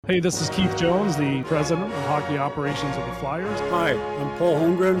Hey, this is Keith Jones, the president of hockey operations of the Flyers. Hi, I'm Paul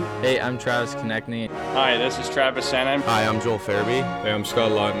Holmgren. Hey, I'm Travis Konechny. Hi, this is Travis Sanheim. Hi, I'm Joel Farabee. Hey, I'm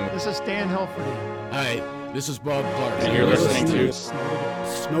Scott Lawton. This is Stan Hilferty. Hi, this is Bob Clark. And you're listening to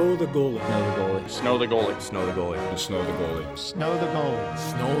Snow the Goalie. Snow the Goalie. Snow the Goalie. Snow the Goalie. Snow the Goalie.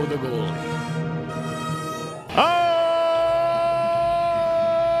 Snow the Goalie. Oh,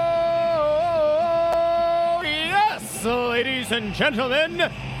 yes, ladies and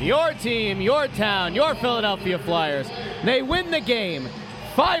gentlemen, your team, your town, your Philadelphia Flyers, they win the game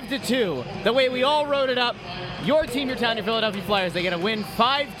 5-2. The way we all wrote it up, your team, your town, your Philadelphia Flyers, they get a win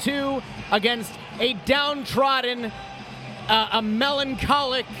 5-2 against a downtrodden, a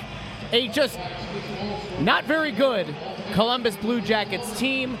melancholic, a just not very good Columbus Blue Jackets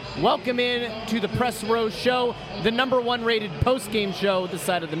team. Welcome in to the Press Row Show, the #1 rated post-game show this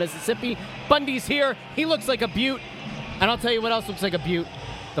side of the Mississippi. Bundy's here. He looks like a beaut. And I'll tell you what else looks like a beaut.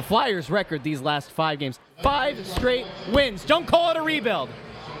 The Flyers' record these last 5 games. 5 straight wins. Don't call it a rebuild.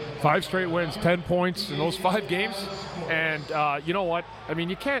 5 straight wins, 10 points in those 5 games. And you know what? I mean,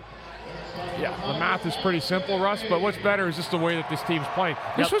 you can't. Yeah, the math is pretty simple, Russ, but what's better is just the way that this team's playing.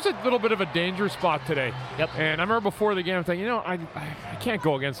 This was a little bit of a danger spot today. And I remember before the game, I'm thinking, I can't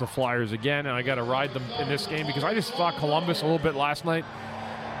go against the Flyers again, and I got to ride them in this game because I just thought Columbus a little bit last night.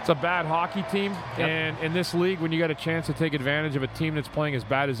 It's a bad hockey team, and in this league, when you got a chance to take advantage of a team that's playing as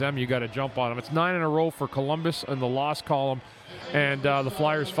bad as them, you got to jump on them. It's 9 in a row for Columbus in the loss column. And the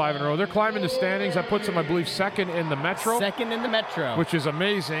Flyers 5 in a row. They're climbing the standings. That puts them, I believe, second in the Metro. Second in the Metro. Which is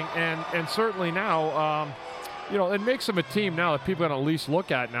amazing. And certainly now, it makes them a team now that people are going to at least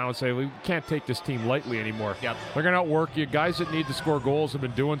look at now and say, we can't take this team lightly anymore. Yep. They're going to outwork you. Guys that need to score goals have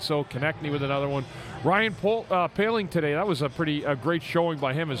been doing so. Konechny with another one. Ryan Poehling today, that was a great showing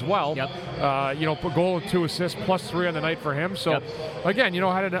by him as well. Yep. Put goal and 2 assists, +3 on the night for him. So, again,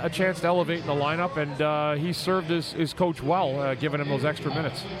 had a chance to elevate in the lineup, and he served his coach well, giving him those extra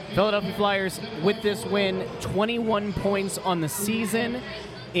minutes. Philadelphia Flyers, with this win, 21 points on the season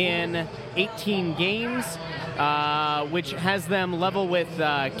in 18 games, which has them level with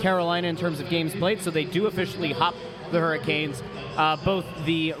Carolina in terms of games played, so they do officially hop the Hurricanes. Both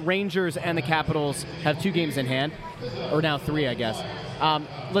the Rangers and the Capitals have 2 games in hand, or now 3, I guess.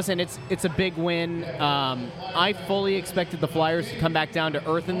 Listen, it's a big win. I fully expected the Flyers to come back down to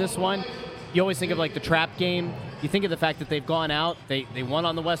earth in this one. You always think of like the trap game. You think of the fact that they've gone out. They won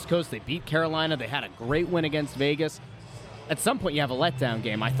on the West Coast. They beat Carolina. They had a great win against Vegas. At some point, you have a letdown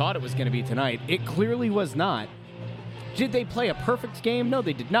game. I thought it was going to be tonight. It clearly was not. Did they play a perfect game? No,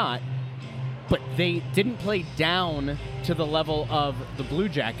 they did not. But they didn't play down to the level of the Blue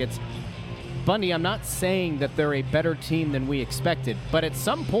Jackets. Bundy, I'm not saying that they're a better team than we expected, but at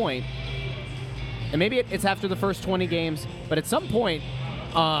some point, and maybe it's after the first 20 games, but at some point,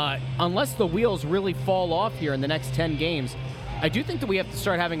 unless the wheels really fall off here in the next 10 games, I do think that we have to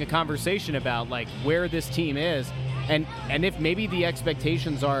start having a conversation about like where this team is and if maybe the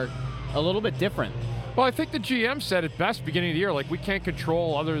expectations are a little bit different. Well, I think the GM said it best beginning of the year, like we can't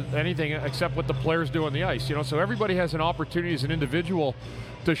control anything except what the players do on the ice, so everybody has an opportunity as an individual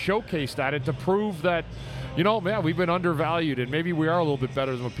to showcase that and to prove that, we've been undervalued and maybe we are a little bit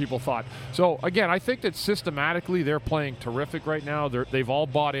better than what people thought. So, again, I think that systematically they're playing terrific right now. They've all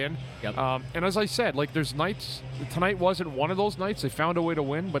bought in. Yep. And as I said, like there's nights, tonight wasn't one of those nights. They found a way to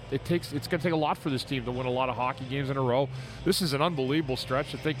win, but it's going to take a lot for this team to win a lot of hockey games in a row. This is an unbelievable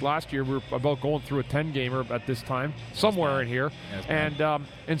stretch. I think last year we were about going through a 10-gamer at this time, somewhere in here. Yeah,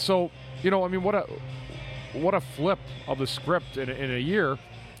 and so, what a flip of the script in a year.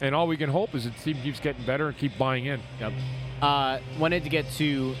 And all we can hope is the team keeps getting better and keep buying in. Yep. Wanted to get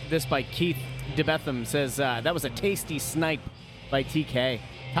to this by Keith DeBetham. Says, that was a tasty snipe by TK.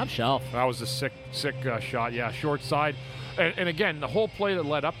 Top shelf. That was a sick shot. Yeah, short side. And again, the whole play that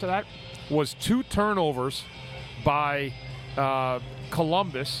led up to that was 2 turnovers by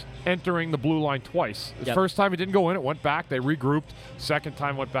Columbus entering the blue line twice. The first time it didn't go in, it went back. They regrouped. Second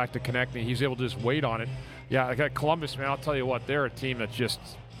time went back to Konechny. He was able to just wait on it. Yeah, I got Columbus, man, I'll tell you what, they're a team that's just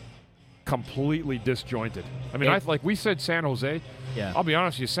completely disjointed. I mean, like we said San Jose. Yeah. I'll be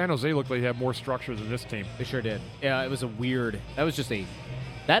honest with you, San Jose looked like they had more structure than this team. They sure did. Yeah, it was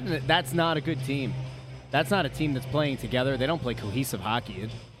that's not a good team. That's not a team that's playing together. They don't play cohesive hockey.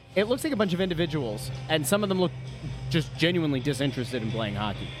 It looks like a bunch of individuals, and some of them look just genuinely disinterested in playing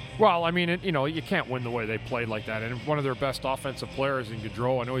hockey. Well, I mean, you can't win the way they played like that. And one of their best offensive players in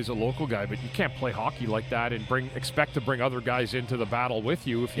Gaudreau, I know he's a local guy, but you can't play hockey like that and expect to bring other guys into the battle with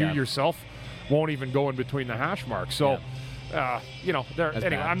you if you yourself won't even go in between the hash marks. So,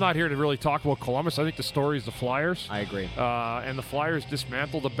 anyway, I'm not here to really talk about Columbus. I think the story is the Flyers. I agree. And the Flyers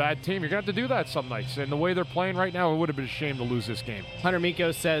dismantled a bad team. You're going to have to do that some nights. And the way they're playing right now, it would have been a shame to lose this game. Hunter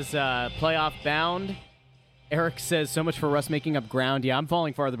Miko says playoff bound. Eric says so much for Russ making up ground. Yeah, I'm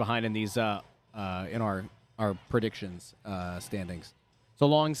falling farther behind in these in our predictions standings. It's a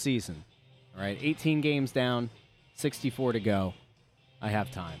long season. All right, 18 games down, 64 to go. I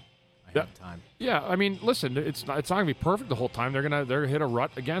have time. Time. Yeah, I mean, listen, it's not going to be perfect the whole time. They're gonna hit a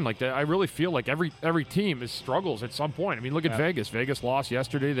rut again. Like I really feel like every team struggles at some point. I mean, look at Vegas. Vegas lost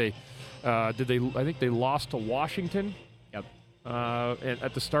yesterday. I think they lost to Washington. Yep.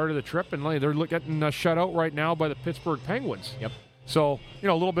 At the start of the trip, and they're getting shut out right now by the Pittsburgh Penguins. Yep. So a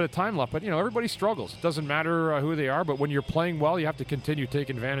little bit of time left, but everybody struggles. It doesn't matter who they are, but when you're playing well, you have to continue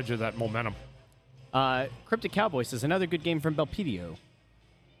taking advantage of that momentum. Cryptic Cowboy says another good game from Belpedio.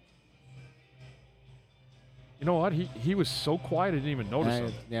 You know what? He was so quiet I didn't even notice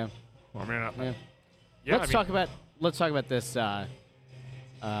him. Yeah. Well, I mean, Let's talk about this. Here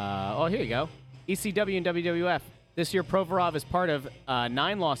you go. ECW and WWF. This year, Provorov is part of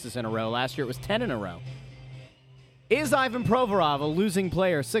 9 losses in a row. Last year, it was 10 in a row. Is Ivan Provorov a losing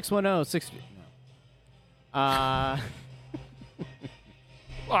player? 610-6.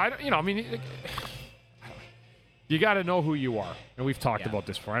 You got to know who you are, and we've talked about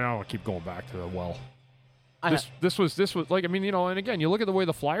this before. I don't want to keep going back to the well. This was like, and again, you look at the way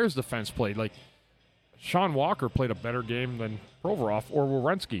the Flyers defense played. Like, Sean Walker played a better game than Provorov or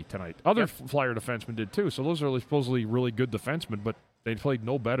Werenski tonight. Other Flyer defensemen did too. So those are supposedly really good defensemen, but they played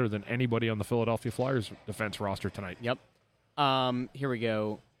no better than anybody on the Philadelphia Flyers defense roster tonight. Yep. Here we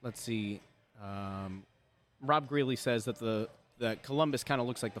go. Let's see. Rob Greeley says that the Columbus kind of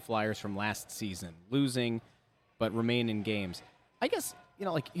looks like the Flyers from last season, losing but remain in games. I guess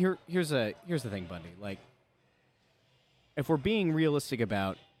here's the thing, Bundy. Like, if we're being realistic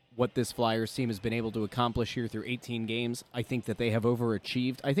about what this Flyers team has been able to accomplish here through 18 games, I think that they have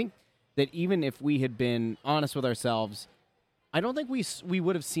overachieved. I think that even if we had been honest with ourselves, I don't think we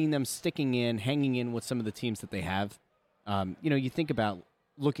would have seen them hanging in with some of the teams that they have. You think about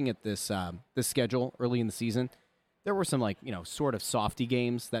looking at this schedule early in the season, there were some sort of softy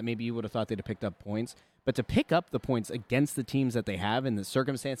games that maybe you would have thought they'd have picked up points. But to pick up the points against the teams that they have and the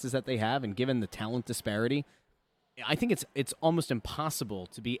circumstances that they have, and given the talent disparity, I think it's almost impossible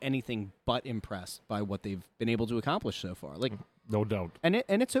to be anything but impressed by what they've been able to accomplish so far. Like, no doubt. And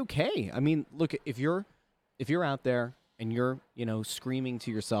it's okay. I mean, look, if you're out there and you're screaming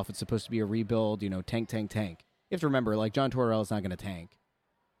to yourself, it's supposed to be a rebuild, tank. You have to remember, like, John Tortorella's not going to tank.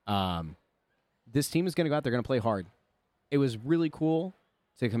 This team is going to go out. They're going to play hard. It was really cool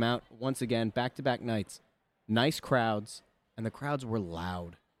to come out once again, back-to-back nights, nice crowds, and the crowds were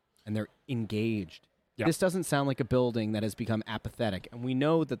loud and they're engaged. Yep. This doesn't sound like a building that has become apathetic. And we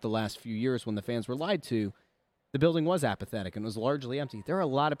know that the last few years when the fans were lied to, the building was apathetic and was largely empty. There are a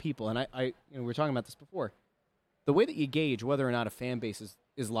lot of people, and we were talking about this before. The way that you gauge whether or not a fan base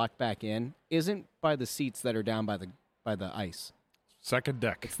is locked back in isn't by the seats that are down by the ice. Second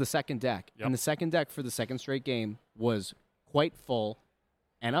deck. It's the second deck. Yep. And the second deck for the second straight game was quite full.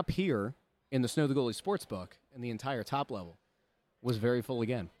 And up here in the Snow the Goalie Sportsbook, in the entire top level, was very full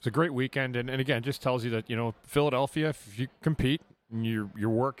again. It's a great weekend, and again, just tells you that Philadelphia, if you compete and you're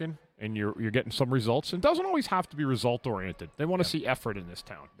working and you're getting some results, it doesn't always have to be result oriented. They want to see effort in this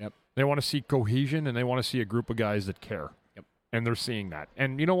town. Yep. They want to see cohesion, and they want to see a group of guys that care. Yep. And they're seeing that.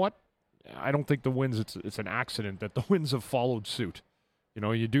 And you know what? I don't think the wins. It's an accident that the wins have followed suit.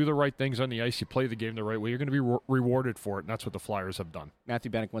 You do the right things on the ice, you play the game the right way, you're going to be rewarded for it, and that's what the Flyers have done.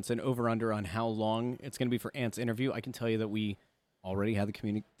 Matthew Bannock wants an over-under on how long it's going to be for Ant's interview. I can tell you that we already had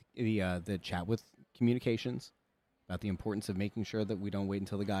the chat with communications about the importance of making sure that we don't wait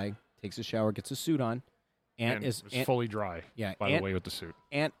until the guy takes a shower, gets a suit on. Ant is fully dry, by the way, with the suit.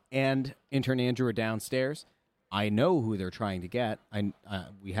 Ant and intern Andrew are downstairs. I know who they're trying to get.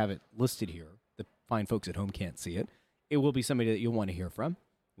 We have it listed here. The fine folks at home can't see it. It will be somebody that you'll want to hear from,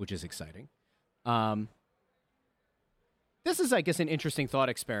 which is exciting. This is, I guess, an interesting thought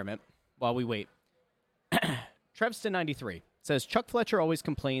experiment while we wait. Trevston93 says, Chuck Fletcher always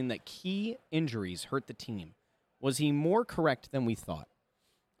complained that key injuries hurt the team. Was he more correct than we thought?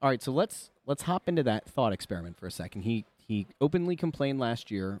 All right, so let's hop into that thought experiment for a second. He openly complained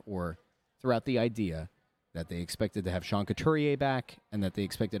last year, or throughout the idea, that they expected to have Sean Couturier back and that they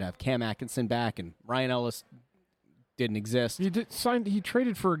expected to have Cam Atkinson back, and Ryan Ellis didn't exist. He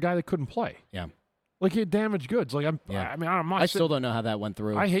traded for a guy that couldn't play. Yeah. Like, he had damaged goods. Like, I still don't know how that went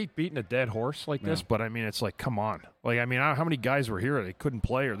through. I hate beating a dead horse like this, but it's like, come on. Like, how many guys were here? They couldn't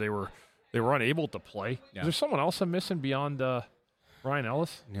play, or they were they were unable to play. Yeah. Is there someone else I'm missing beyond Ryan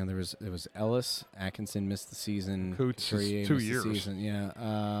Ellis? Yeah, there was Ellis. Atkinson missed the season. Coots is Couturier 2 missed years. The season. Yeah.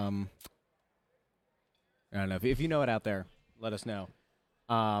 I don't know. If you know it out there, let us know.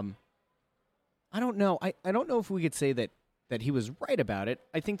 I don't know. I don't know if we could say that he was right about it.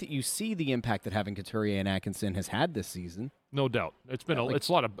 I think that you see the impact that having Couturier and Atkinson has had this season. No doubt. It's been Yeah,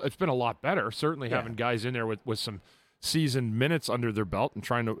 it's been a lot better. Certainly having guys in there with some seasoned minutes under their belt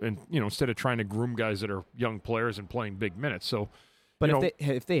and instead of trying to groom guys that are young players and playing big minutes. So, but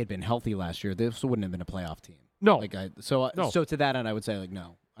if they had been healthy last year, this wouldn't have been a playoff team. No. So No. to that end, I would say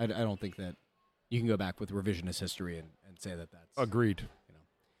no. I don't think that you can go back with revisionist history and say that that's agreed.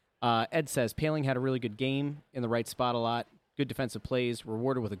 Ed says Paling had a really good game in the right spot a lot. Good defensive plays,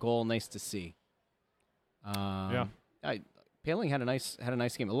 rewarded with a goal. Nice to see. Paling had a nice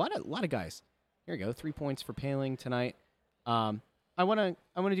game. A lot of guys. Here we go. 3 points for Paling tonight. I want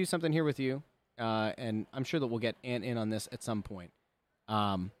to do something here with you, and I'm sure that we'll get Ant in on this at some point.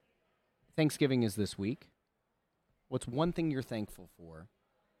 Thanksgiving is this week. What's one thing you're thankful for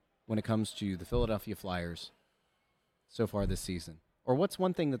when it comes to the Philadelphia Flyers so far this season? Or what's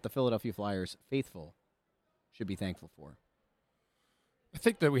one thing that the Philadelphia Flyers faithful should be thankful for? I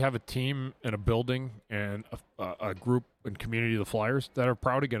think that we have a team and a building and a group and community of the Flyers that are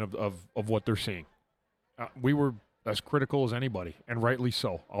proud again of what they're seeing. We were as critical as anybody, and rightly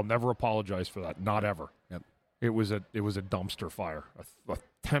so. I'll never apologize for that, not ever. Yep. It was a dumpster fire, a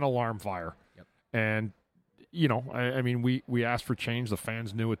 10-alarm fire. Yep. And, I mean, we asked for change. The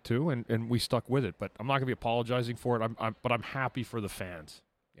fans knew it too, and we stuck with it. But I'm not going to be apologizing for it. But I'm happy for the fans.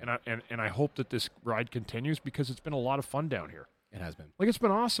 Yep. And I hope that this ride continues because it's been a lot of fun down here. It has been. It's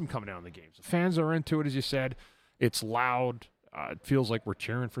been awesome coming down to the games. The fans are into it, as you said. It's loud. It feels like we're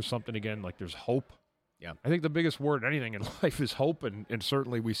cheering for something again, like there's hope. Yeah. I think the biggest word in anything in life is hope, and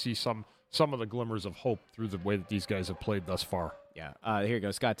certainly we see some of the glimmers of hope through the way that these guys have played thus far. Yeah. Here you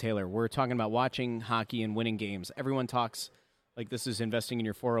go, Scott Taylor. We're talking about watching hockey and winning games. Everyone talks like this is investing in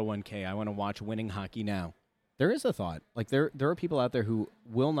your 401k. I want to watch winning hockey now. There is a thought. Like there are people out there who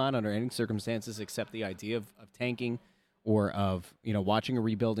will not, under any circumstances, accept the idea of tanking or of watching a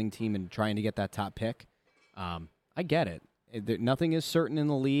rebuilding team and trying to get that top pick. I get it. Nothing is certain in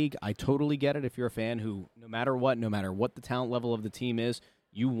the league. I totally get it if you're a fan who, no matter what the talent level of the team is,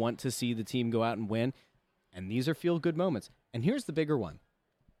 you want to see the team go out and win. And these are feel-good moments. And here's the bigger one.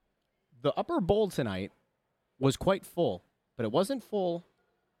 The upper bowl tonight was quite full, but it wasn't full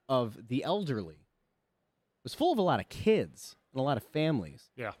of the elderly. It was full of a lot of kids and a lot of families.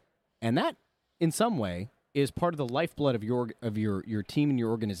 Yeah. And that, in some way, is part of the lifeblood of your team and your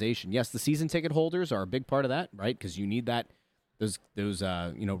organization. Yes, the season ticket holders are a big part of that, right? Because you need those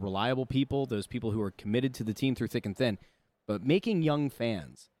reliable people, those people who are committed to the team through thick and thin. But making young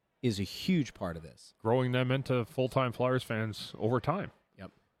fans is a huge part of this. Growing them into full-time Flyers fans over time.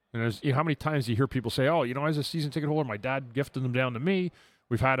 Yep. And how many times do you hear people say, "Oh, as a season ticket holder, my dad gifted them down to me.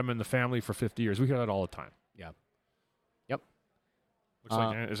 We've had them in the family for 50 years." We hear that all the time. Yeah. Yep. Looks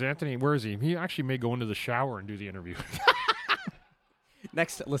like is Anthony? Where is he? He actually may go into the shower and do the interview.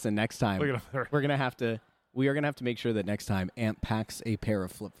 Next time Look at him there. we are gonna have to make sure that next time Ant packs a pair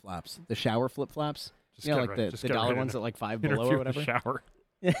of flip flops, the shower flip flops. Like the dollar ones at like $5 below or whatever. The shower.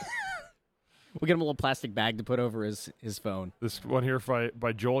 We'll get him a little plastic bag to put over his phone. This one here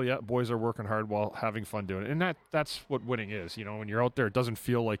by Joel. Yeah, boys are working hard while having fun doing it, and that's what winning is. When you're out there, it doesn't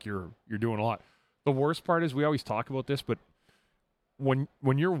feel like you're doing a lot. The worst part is we always talk about this, but when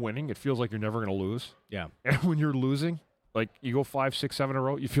you're winning, it feels like you're never going to lose. Yeah. And when you're losing, like you go 5, 6, 7 in a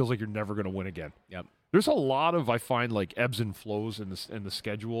row, it feels like you're never going to win again. Yep. There's a lot of, I find, like ebbs and flows in the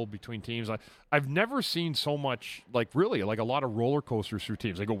schedule between teams. I've never seen so much, like really, like a lot of roller coasters through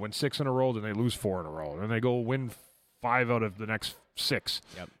teams. They go win 6 in a row, then they lose 4 in a row, and then they go win 5 out of the next 6.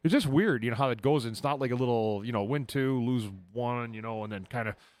 Yep. It's just weird, how it goes. It's not like a little, win 2, lose 1, and then kind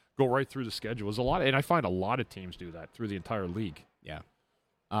of go right through the schedule. There's a lot, and I find a lot of teams do that through the entire league. Yeah.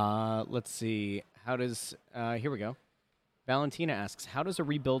 Let's see. How does here we go. Valentina asks, how does a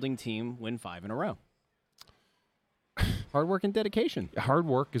rebuilding team win 5 in a row? Hard work and dedication. Hard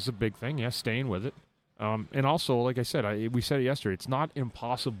work is a big thing, staying with it. And also, like I said, we said it yesterday, it's not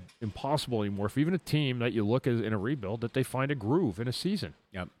impossible anymore for even a team that you look at in a rebuild that they find a groove in a season.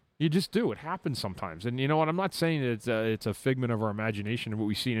 Yep. You just do. It happens sometimes. And you know what? I'm not saying that it's a figment of our imagination and what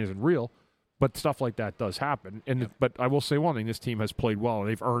we've seen isn't real, but stuff like that does happen. And But I will say one thing, this team has played well, and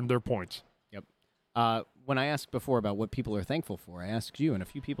they've earned their points. Yep. When I asked before about what people are thankful for, I asked you, and a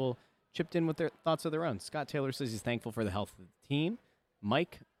few people chipped in with their thoughts of their own. Scott Taylor says he's thankful for the health of the team.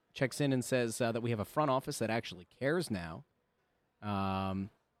 Mike checks in and says that we have a front office that actually cares now.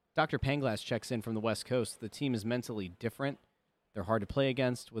 Dr. Panglass checks in from the West Coast. The team is mentally different. They're hard to play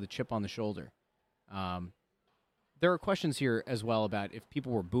against with a chip on the shoulder. There are questions here as well about if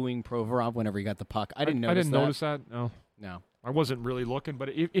people were booing Provorov whenever he got the puck. I didn't notice that. No. I wasn't really looking, but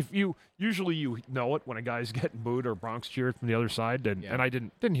if you usually you know it when a guy's getting booed or Bronx cheered from the other side, and I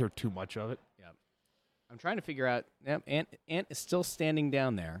didn't hear too much of it. Yeah. I'm trying to figure out. Ant is still standing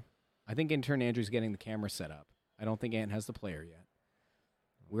down there. I think intern Andrew's getting the camera set up. I don't think Ant has the player yet.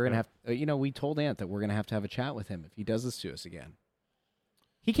 We're gonna have. We told Ant that we're gonna have to have a chat with him if he does this to us again.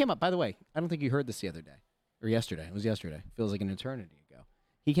 He came up. By the way, I don't think you heard this the other day or yesterday. It was yesterday. Feels like an eternity ago.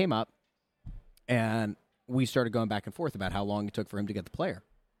 He came up, and we started going back and forth about how long it took for him to get the player,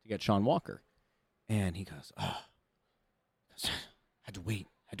 to get Sean Walker, and he goes, had to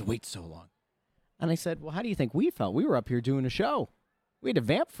wait so long. And I said, well, how do you think we felt? We were up here doing a show. We had to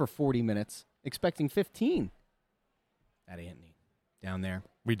vamp for 40 minutes, expecting 15. That Anthony down there.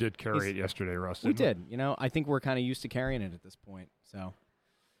 We did carry it yesterday, Russ. We did. I think we're kind of used to carrying it at this point. So,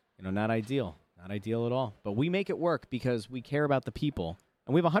 not ideal. Not ideal at all. But we make it work because we care about the people.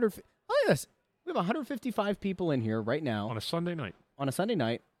 And we have 100. Look at this. We have 155 people in here right now. On a Sunday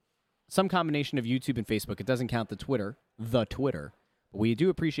night. Some combination of YouTube and Facebook. It doesn't count the Twitter. But we do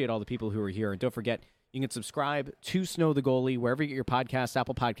appreciate all the people who are here. And don't forget, you can subscribe to Snow the Goalie wherever you get your podcasts,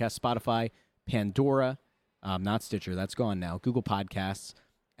 Apple Podcasts, Spotify, Pandora, not Stitcher. That's gone now. Google Podcasts.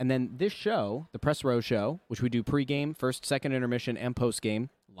 And then this show, the Press Row Show, which we do pregame, first, second intermission, and postgame,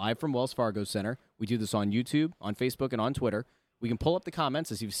 live from Wells Fargo Center. We do this on YouTube, on Facebook, and on Twitter. We can pull up the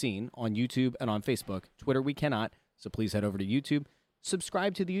comments, as you've seen, on YouTube and on Facebook. Twitter, we cannot, so please head over to YouTube.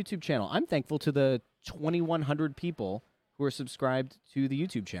 Subscribe to the YouTube channel. I'm thankful to the 2,100 people who are subscribed to the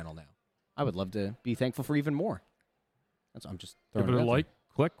YouTube channel now. I would love to be thankful for even more. I'm just throwing Give it a like,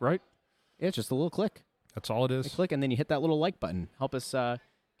 click, right? Yeah, it's just a little click. That's all it is. You click, and then you hit that little like button. Help us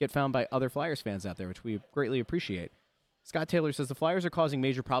get found by other Flyers fans out there, which we greatly appreciate. Scott Taylor says the Flyers are causing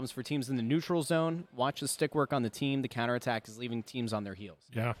major problems for teams in the neutral zone. Watch the stick work on the team. The counterattack is leaving teams on their heels.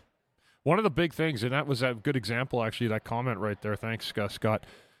 Yeah. One of the big things, and that was a good example, actually, that comment right there. Thanks, Scott.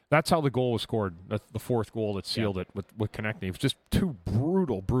 That's how the goal was scored. That's the fourth goal that sealed it with connecting. It was just two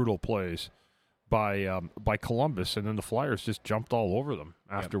brutal plays by Columbus, and then the Flyers just jumped all over them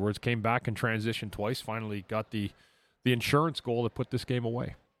afterwards. Came back and transitioned twice. Finally got the insurance goal that put this game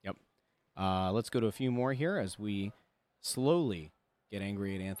away. Yep. Let's go to a few more here as we slowly get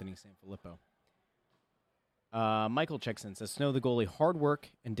angry at Anthony Sanfilippo. Michael checks in, says, Snow the Goalie, hard work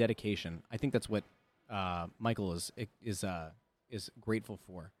and dedication. I think that's what Michael is grateful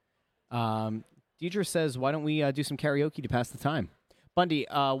for. Deidre says, why don't we do some karaoke to pass the time? Bundy,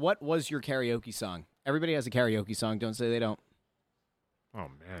 what was your karaoke song? Everybody has a karaoke song. Don't say they don't. Oh,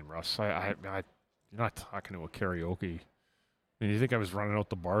 man, Russ. You're not talking to a karaoke. I mean, you think I was running out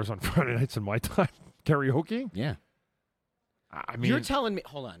the bars on Friday nights in my time? Karaoke? Yeah. I mean, you're telling me.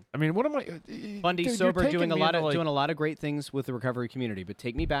 Hold on. I mean, what am I? Bundy, dude, sober, doing a lot of great things with the recovery community. But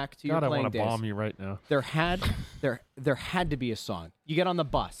take me back to your playing days. I want to bomb you right now. There had to be a song. You get on the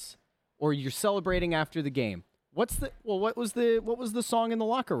bus, or you're celebrating after the game. What was the song in the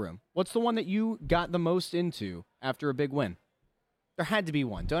locker room? What's the one that you got the most into after a big win? There had to be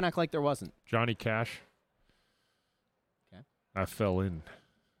one. Don't act like there wasn't. Johnny Cash. Okay. I fell in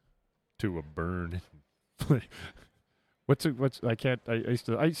to a burn. I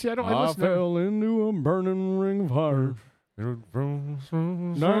fell into a burning ring of fire. Down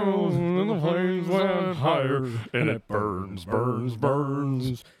and the flames went higher, and it burns.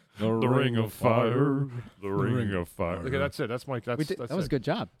 The ring of fire. The ring of fire. Okay, that's it. That's Mike. That was a good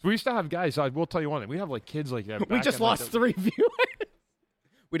job. We used to have guys. I will tell you one thing. We have like kids like that. We just lost 3 viewers.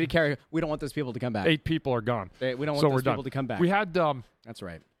 We did carry. We don't want those people to come back. 8 people are gone. We don't want those people to come back. We had. That's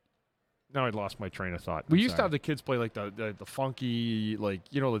right. Now I lost my train of thought. We used to have the kids play like the funky, like,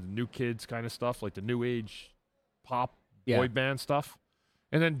 the new kids kind of stuff, like the new age pop boy band stuff.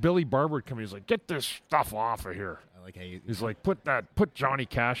 And then Billy Barber would come in. He's like, get this stuff off of here. I like how he's like, put Johnny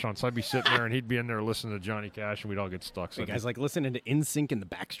Cash on. So I'd be sitting there and he'd be in there listening to Johnny Cash, and we'd all get stuck. So you guys like listening to NSYNC and the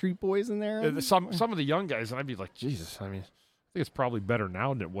Backstreet Boys in there? Some of the young guys, and I'd be like, Jesus. I mean, I think it's probably better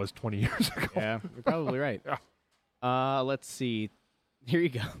now than it was 20 years ago. Yeah, you're probably right. Yeah. Let's see. Here you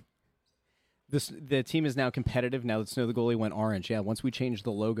go. The team is now competitive now that Snow the Goalie went orange. Yeah, once we changed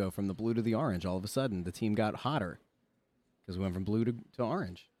the logo from the blue to the orange, all of a sudden the team got hotter because we went from blue to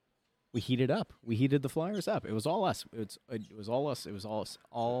orange. We heated up. We heated the Flyers up. It was all us. It was all us. It was all us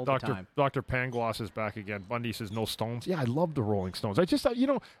all the time. Dr. Pangloss is back again. Bundy says no Stones. Yeah, I love the Rolling Stones. I just,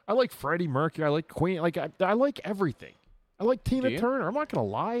 I like Freddie Mercury. I like Queen. Like I like everything. I like Tina Turner. I'm not gonna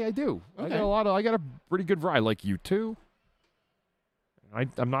lie, I do. Okay. I got a pretty good variety. I like U2.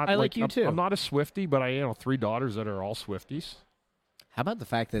 I'm not. I like you too. I'm not a Swiftie, but I 3 daughters that are all Swifties. How about the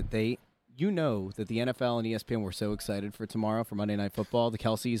fact that that the NFL and ESPN were so excited for tomorrow for Monday Night Football, the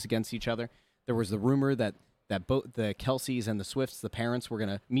Kelseys against each other. There was the rumor that both the Kelseys and the Swifts, the parents, were going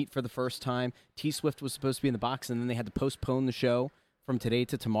to meet for the first time. T Swift was supposed to be in the box, and then they had to postpone the show from today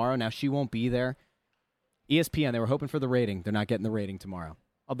to tomorrow. Now she won't be there. ESPN, they were hoping for the rating. They're not getting the rating tomorrow,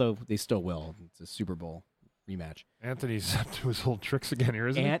 although they still will. It's a Super Bowl rematch. Anthony's up to his old tricks again here,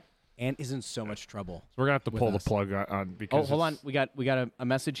 isn't he? Ant is in so much trouble. So we're gonna have to pull the plug on because. Oh, hold on. We got a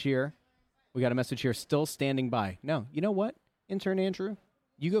message here. We got a message here. Still standing by. No, you know what, intern Andrew,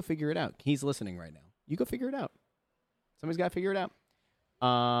 you go figure it out. He's listening right now. You go figure it out. Somebody's got to figure it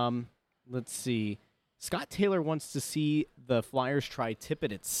out. Let's see. Scott Taylor wants to see the Flyers try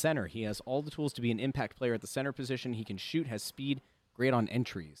Tippett at center. He has all the tools to be an impact player at the center position. He can shoot, has speed, great on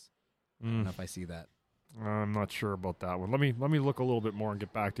entries. I don't know if I see that. I'm not sure about that one. Let me look a little bit more and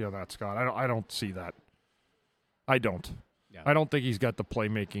get back to you on that, Scott. I don't see that. I don't. Yeah. I don't think he's got the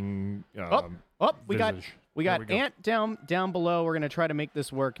playmaking. We got Ant down below. We're gonna try to make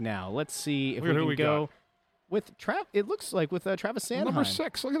this work now. Let's see if we can go with It looks like with Travis Sanheim. Number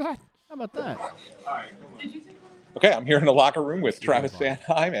 6. Look at that. How about that? Okay, I'm here in the locker room with Travis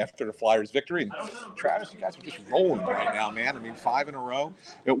Sanheim after the Flyers' victory. And Travis, you guys are just rolling right now, man. I mean, 5 in a row.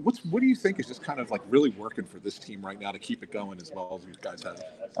 What do you think is just kind of like really working for this team right now to keep it going as well as you guys have?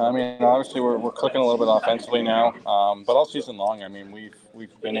 I mean, obviously we're clicking a little bit offensively now, but all season long, I mean,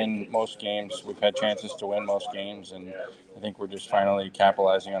 we've been in most games. We've had chances to win most games, and I think we're just finally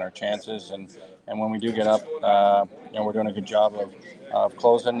capitalizing on our chances. And when we do get up, we're doing a good job of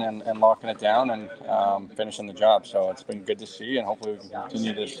closing and locking it down and finishing the job. So it's been good to see, and hopefully we can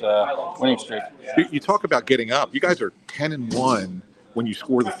continue this winning streak. You talk about getting up. You guys are 10-1 when you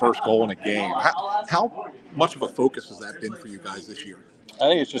score the first goal in a game. How much of a focus has that been for you guys this year? I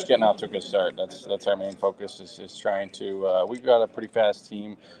think it's just getting out to a good start. That's our main focus is trying to. We've got a pretty fast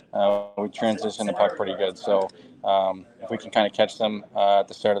team. We transition the puck pretty good. So if we can kind of catch them at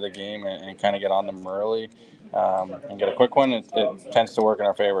the start of the game and kind of get on them early and get a quick one, it tends to work in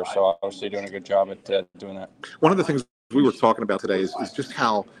our favor. So obviously doing a good job at doing that. One of the things we were talking about today is just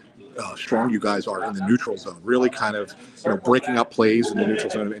how strong you guys are in the neutral zone, really kind of breaking up plays in the neutral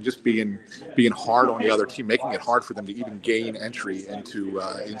zone and just being hard on the other team, making it hard for them to even gain entry into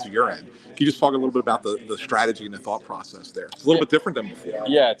your end. Can you just talk a little bit about the strategy and the thought process there? It's a little bit different than before.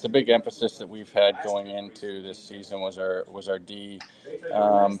 Yeah, it's a big emphasis that we've had going into this season was our D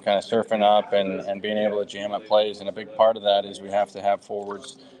kind of surfing up and being able to jam up plays, and a big part of that is we have to have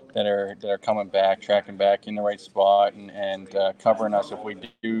forwards that are coming back, tracking back in the right spot, and covering us if we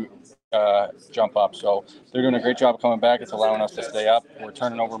do jump up. So they're doing a great job coming back. It's allowing us to stay up. We're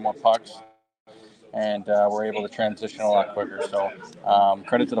turning over more pucks, and we're able to transition a lot quicker. So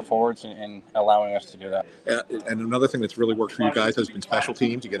credit to the forwards in allowing us to do that. And another thing that's really worked for you guys has been special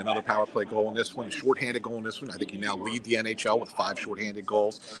teams. You get another power play goal in this one, a shorthanded goal in this one. I think you now lead the NHL with 5 shorthanded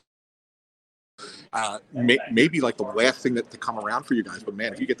goals. Maybe like the last thing to come around for you guys, but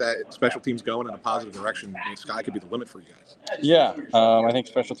man, if you get that special teams going in a positive direction, the sky could be the limit for you guys. Yeah, I think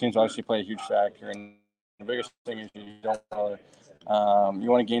special teams obviously play a huge factor, and the biggest thing is you don't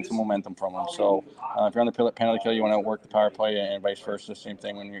you want to gain some momentum from them. So if you're on the penalty kill, you want to work the power play, and vice versa. Same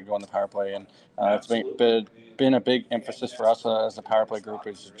thing when you go on the power play, and it's been a big emphasis for us as a power play group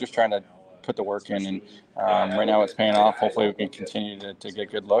is just trying to put the work in, and right now it's paying off. Hopefully we can continue to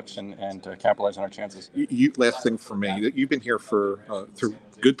get good looks and to capitalize on our chances. Last thing for me, you've been here for through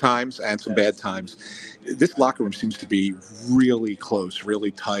good times and some bad times. This locker room seems to be really close, really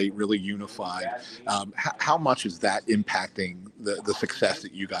tight, really unified. How much is that impacting the success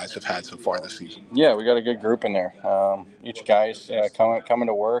that you guys have had so far this season? Yeah, we got a good group in there. Each guy's coming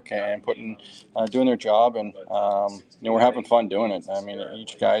to work and doing their job, and we're having fun doing it. I mean,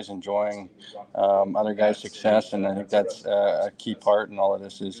 each guy's enjoying other guys' success, and I think that's a key part in all of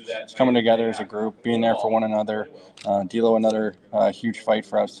this is coming together as a group, being there for one another. D'Lo, another huge fight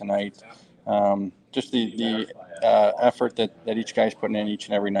for us tonight. Just the effort that each guy's putting in each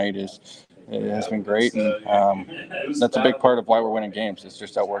and every night has been great, and that's a big part of why we're winning games. It's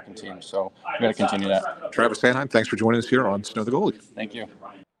just outworking teams, so we got to continue that. Travis Sanheim, thanks for joining us here on Snow the Goalie. Thank you.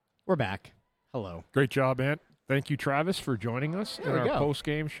 We're back. Hello. Great job, Ant. Thank you, Travis, for joining us in our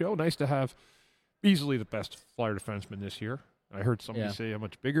post-game show. Nice to have easily the best Flyer defenseman this year. I heard somebody say how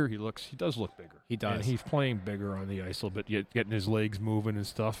much bigger he looks. He does look bigger. He does. And he's playing bigger on the ice a little bit, getting his legs moving and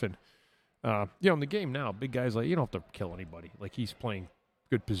stuff. And, in the game now, big guys, you don't have to kill anybody. Like, he's playing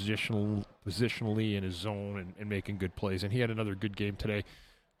good positionally in his zone and making good plays. And he had another good game today.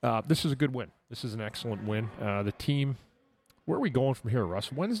 This is a good win. This is an excellent win. The team Where are we going from here,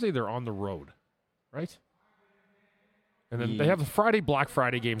 Russ? Wednesday, they're on the road, right? And then they have the Black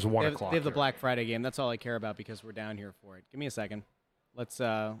Friday games, 1 o'clock. They have the here. Black Friday game. That's all I care about because we're down here for it. Give me a second. Let's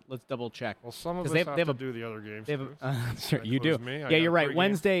double check. Well, some of us they have to do the other games. They have sure, you includes do. me. I Yeah, got you're right. pregame.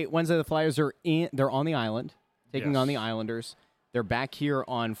 Wednesday, the Flyers are in. They're on the island, taking Yes. on the Islanders. They're back here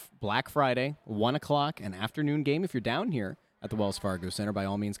on Black Friday, 1 o'clock, an afternoon game. If you're down here at the Wells Fargo Center, by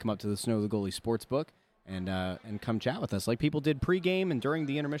all means, come up to the Snow the Goalie Sportsbook and come chat with us like people did pregame and during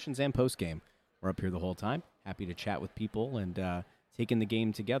the intermissions and postgame. We're up here the whole time, happy to chat with people and taking the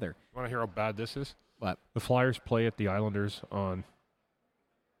game together. Want to hear how bad this is? What? The Flyers play at the Islanders on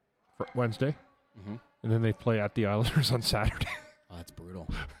Wednesday, and then they play at the Islanders on Saturday. Oh, that's brutal.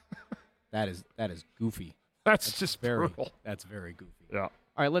 that is goofy. That's just very brutal. That's very goofy. Yeah. All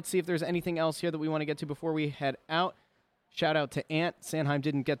right, let's see if there's anything else here that we want to get to before we head out. Shout out to Ant. Sandheim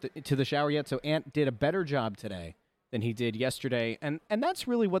didn't get to the shower yet, so Ant did a better job today than he did yesterday. And that's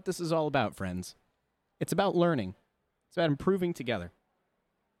really what this is all about, friends. It's about learning. It's about improving together.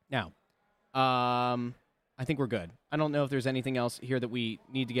 Now, I think we're good. I don't know if there's anything else here that we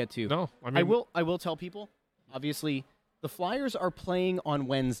need to get to. No, I mean, I will tell people, obviously, the Flyers are playing on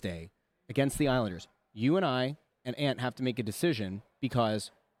Wednesday against the Islanders. You and I and Ant have to make a decision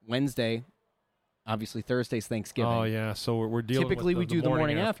because Wednesday, obviously Thursday's Thanksgiving. Oh, yeah, so we're dealing Typically, with we do the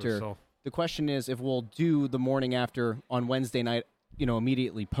morning after. So. The question is if we'll do the morning after on Wednesday night,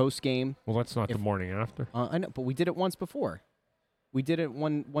 immediately post-game. Well, that's not the morning after. I know, but we did it once before. We did it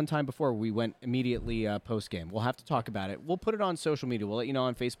one time before. We went immediately post-game. We'll have to talk about it. We'll put it on social media. We'll let you know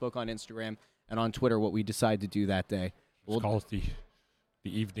on Facebook, on Instagram, and on Twitter what we decide to do that day. We'll call it the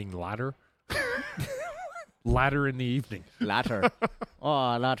evening ladder. Ladder in the evening. Latter.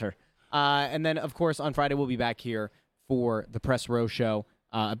 Oh, latter. And then, of course, on Friday, we'll be back here for the Press Row Show.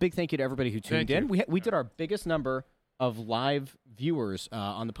 A big thank you to everybody who tuned in. We did our biggest number of live viewers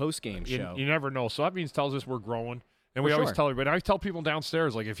on the post-game show. You never know. So that tells us we're growing. And we For always sure. tell everybody. I tell people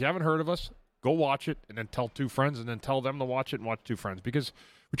downstairs, like, if you haven't heard of us, go watch it and then tell 2 friends and then tell them to watch it and watch 2 friends. Because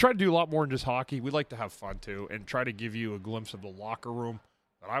we try to do a lot more than just hockey. We like to have fun, too, and try to give you a glimpse of the locker room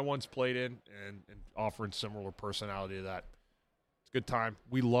that I once played in and offering similar personality to that. It's a good time.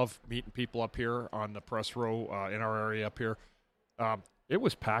 We love meeting people up here on the press row in our area up here. It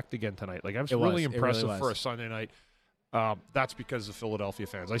was packed again tonight. Like, I was really impressive for a Sunday night. That's because of Philadelphia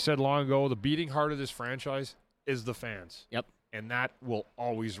fans. I said long ago, the beating heart of this franchise is the fans. Yep. And that will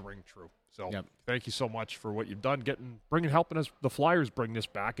always ring true. So Yep. Thank you so much for what you've done, helping us, the Flyers bring this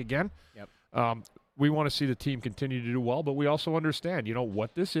back again. Yep. We want to see the team continue to do well, but we also understand,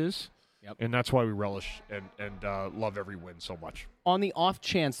 what this is. Yep. And that's why we relish and love every win so much. On the off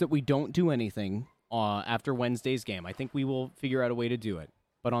chance that we don't do anything after Wednesday's game, I think we will figure out a way to do it.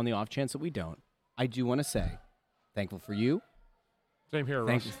 But on the off chance that we don't, I do want to say, thankful for you. Same here,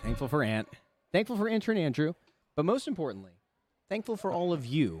 Russ. Thankful for Ant. Thankful for intern Andrew. But most importantly, thankful for all of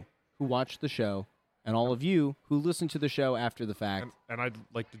you who watch the show and all of you who listen to the show after the fact. And I'd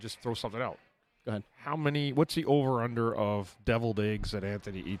like to just throw something out. Go ahead. What's the over-under of deviled eggs that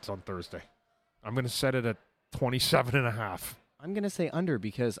Anthony eats on Thursday? I'm going to set it at 27.5. I'm going to say under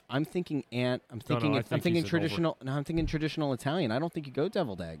because I'm thinking Ant. I'm thinking I think he's an traditional. No, I'm thinking traditional Italian. I don't think you go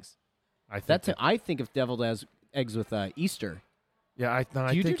deviled eggs. I think Yeah,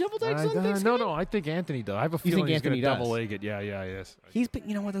 do you do deviled eggs on Thanksgiving? No, I think Anthony does. I have a You feeling think he's going Anthony to does? double egg it. Yeah, yes. He's been,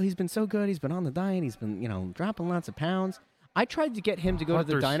 you know what though? He's been so good. He's been on the diet. He's been, dropping lots of pounds. I tried to get him to go to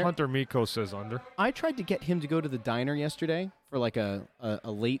the diner. Hunter Miko says under. I tried to get him to go to the diner yesterday for like a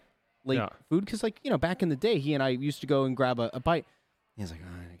late food because back in the day he and I used to go and grab a bite. He's like,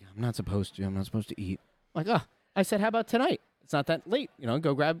 I'm not supposed to. I'm not supposed to eat. I'm like, I said, how about tonight? It's not that late.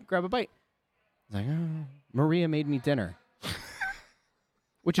 Go grab a bite. He's like, Maria made me dinner.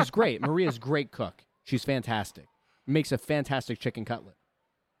 Which is great. Maria's a great cook. She's fantastic. Makes a fantastic chicken cutlet.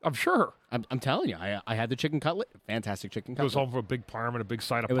 I'm sure. I'm telling you, I had the chicken cutlet. Fantastic chicken cutlet. Goes home for a big parm and a big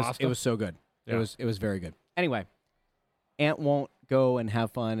side of pasta. It was so good. Yeah. It was very good. Anyway, Ant won't go and have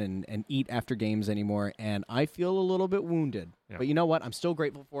fun and eat after games anymore, and I feel a little bit wounded. Yeah. But you know what? I'm still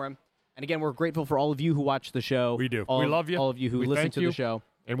grateful for him. And again, we're grateful for all of you who watch the show. We do. We love you. All of you who listen to the show.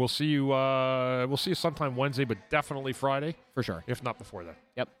 And we'll see you. We'll see you sometime Wednesday, but definitely Friday for sure. If not before then.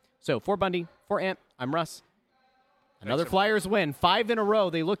 Yep. So for Bundy, for Ant, I'm Russ. Another Flyers win, 5 in a row.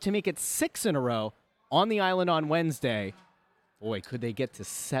 They look to make it 6 in a row on the island on Wednesday. Boy, could they get to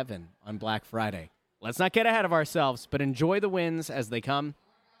 7 on Black Friday. Let's not get ahead of ourselves, but enjoy the wins as they come.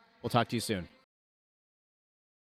 We'll talk to you soon.